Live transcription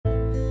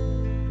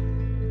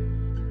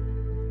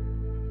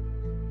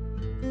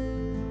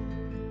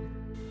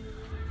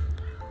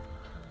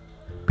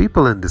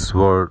People in this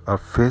world are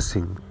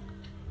facing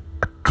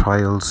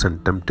trials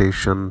and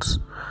temptations,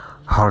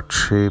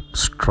 hardship,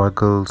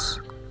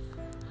 struggles,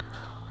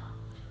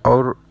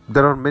 or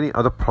there are many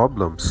other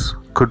problems.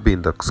 Could be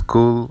in the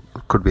school,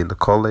 could be in the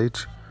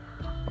college,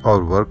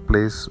 or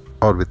workplace,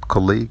 or with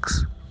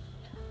colleagues,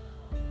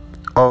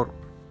 or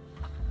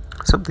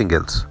something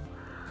else.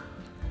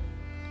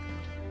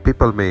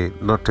 People may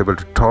not able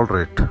to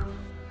tolerate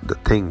the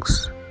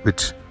things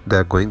which they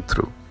are going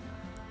through.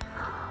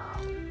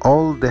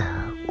 All they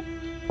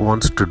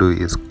wants to do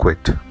is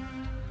quit,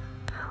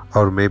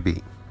 or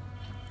maybe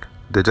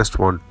they just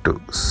want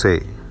to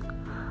say,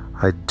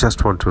 I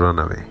just want to run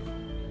away.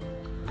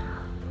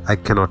 I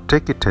cannot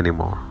take it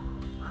anymore.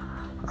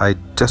 I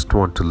just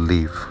want to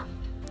leave.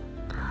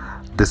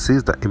 This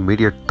is the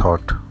immediate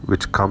thought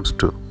which comes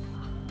to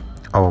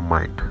our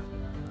mind.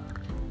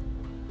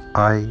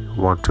 I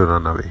want to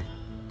run away.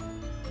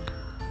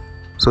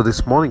 So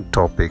this morning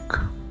topic,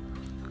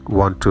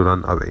 want to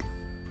run away.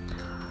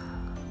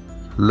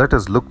 Let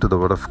us look to the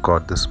Word of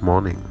God this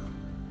morning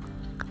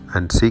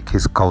and seek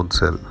His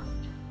counsel.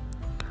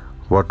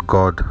 What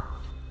God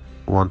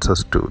wants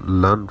us to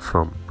learn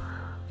from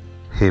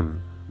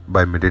Him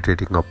by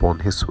meditating upon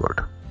His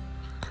Word.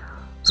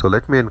 So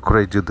let me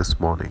encourage you this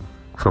morning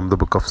from the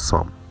book of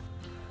Psalm.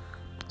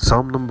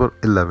 Psalm number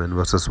 11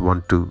 verses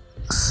 1 to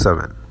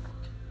 7.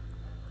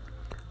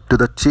 To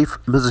the chief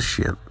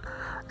musician,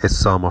 a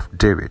psalm of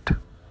David.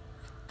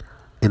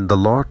 In the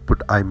Lord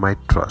put I my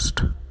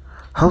trust.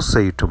 How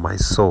say you to my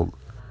soul,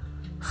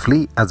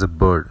 flee as a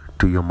bird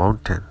to your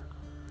mountain?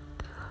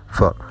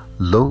 For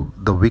lo,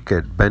 the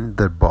wicked bend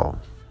their bow.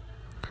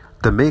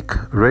 They make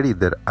ready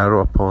their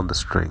arrow upon the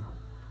string,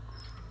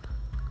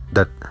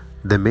 that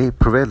they may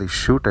privily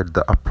shoot at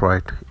the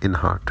upright in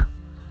heart.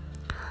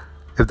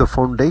 If the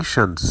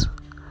foundations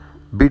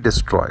be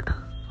destroyed,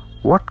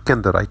 what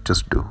can the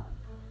righteous do?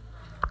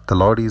 The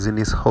Lord is in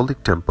His holy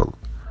temple.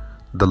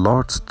 The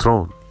Lord's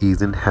throne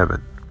is in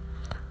heaven.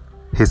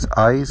 His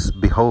eyes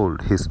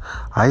behold, His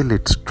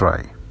eyelids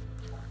try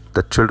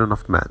the children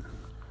of man.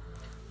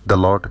 The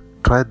Lord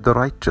trieth the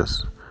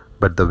righteous,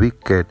 but the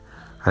wicked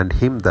and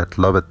him that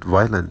loveth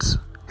violence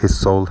His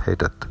soul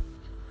hateth.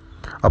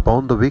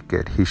 Upon the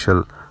wicked He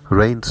shall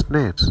rain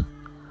snares,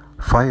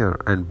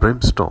 fire and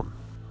brimstone,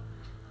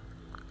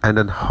 and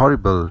an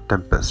horrible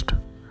tempest.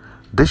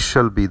 This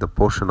shall be the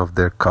portion of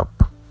their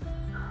cup.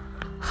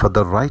 For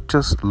the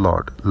righteous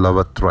Lord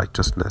loveth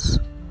righteousness.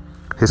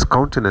 His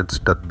countenance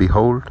doth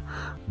behold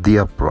the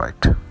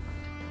upright.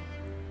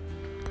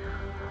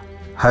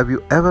 Have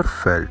you ever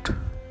felt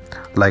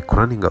like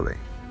running away?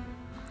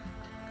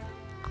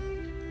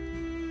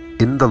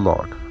 In the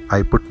Lord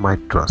I put my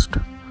trust.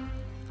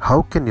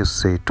 How can you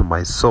say to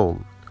my soul,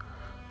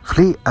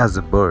 flee as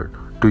a bird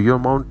to your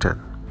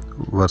mountain?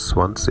 Verse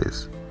 1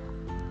 says,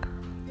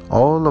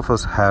 all of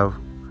us have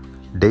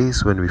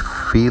days when we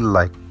feel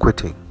like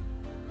quitting.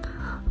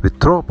 We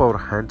throw up our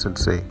hands and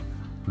say,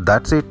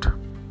 that's it.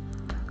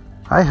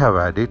 I have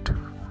had it,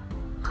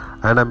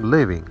 and I'm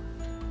leaving.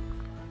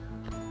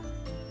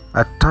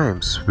 At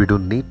times, we do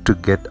need to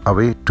get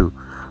away to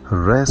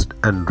rest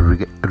and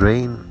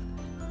regain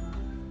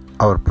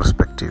our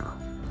perspective.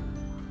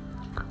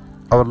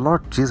 Our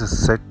Lord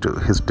Jesus said to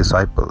His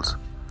disciples,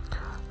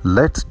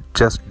 let's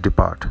just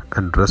depart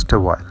and rest a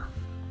while.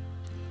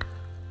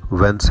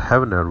 Whence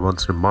Heavener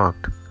once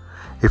remarked,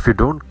 if you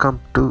don't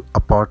come to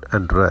apart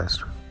and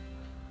rest,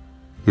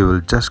 you will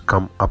just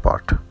come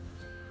apart.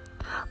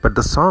 But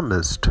the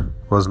psalmist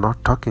was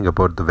not talking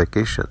about the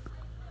vacation.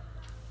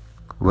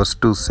 Verse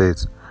 2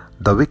 says,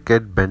 the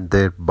wicked bend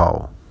their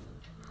bow.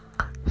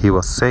 He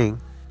was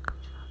saying,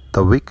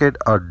 the wicked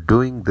are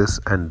doing this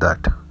and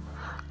that.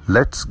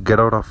 Let's get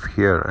out of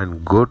here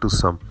and go to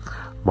some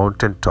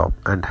mountain top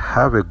and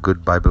have a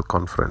good Bible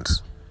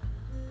conference.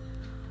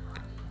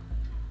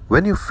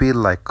 When you feel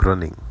like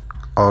running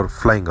or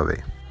flying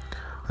away,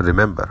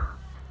 remember,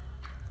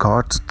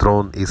 God's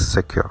throne is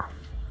secure.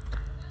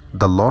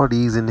 The Lord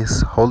is in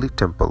His holy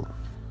temple.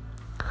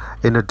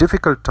 In a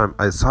difficult time,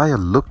 Isaiah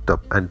looked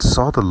up and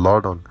saw the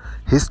Lord on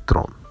His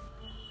throne,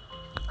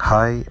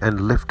 high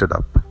and lifted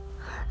up.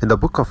 In the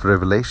book of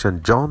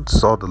Revelation, John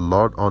saw the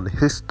Lord on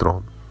His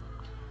throne,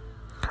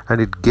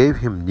 and it gave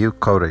him new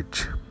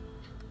courage.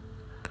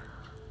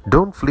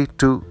 Don't flee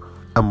to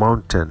a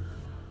mountain.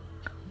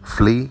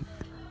 Flee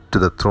to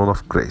the throne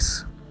of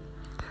grace.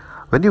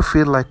 When you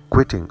feel like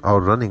quitting or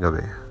running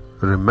away,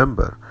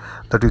 remember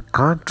that you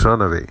can't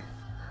run away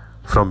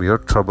from your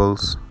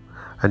troubles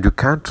and you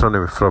can't run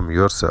away from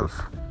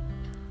yourself.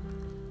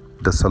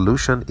 The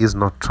solution is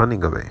not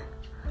running away.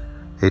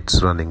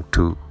 It's running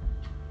to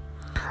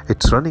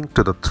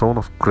the throne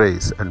of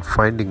grace and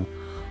finding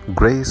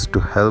grace to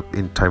help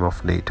in time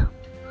of need.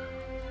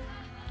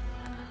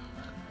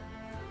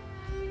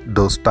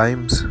 Those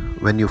times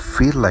when you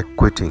feel like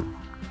quitting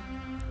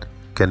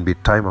can be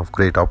time of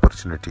great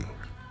opportunity.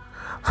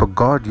 For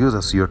God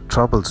uses your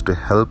troubles to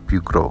help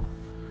you grow.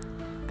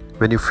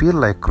 When you feel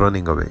like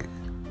running away,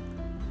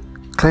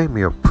 claim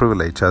your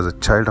privilege as a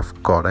child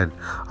of God and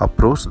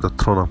approach the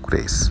throne of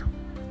grace.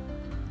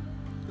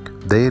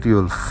 There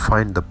you'll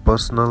find the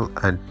personal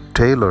and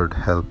tailored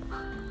help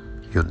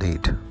you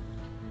need.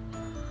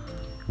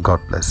 God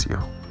bless you.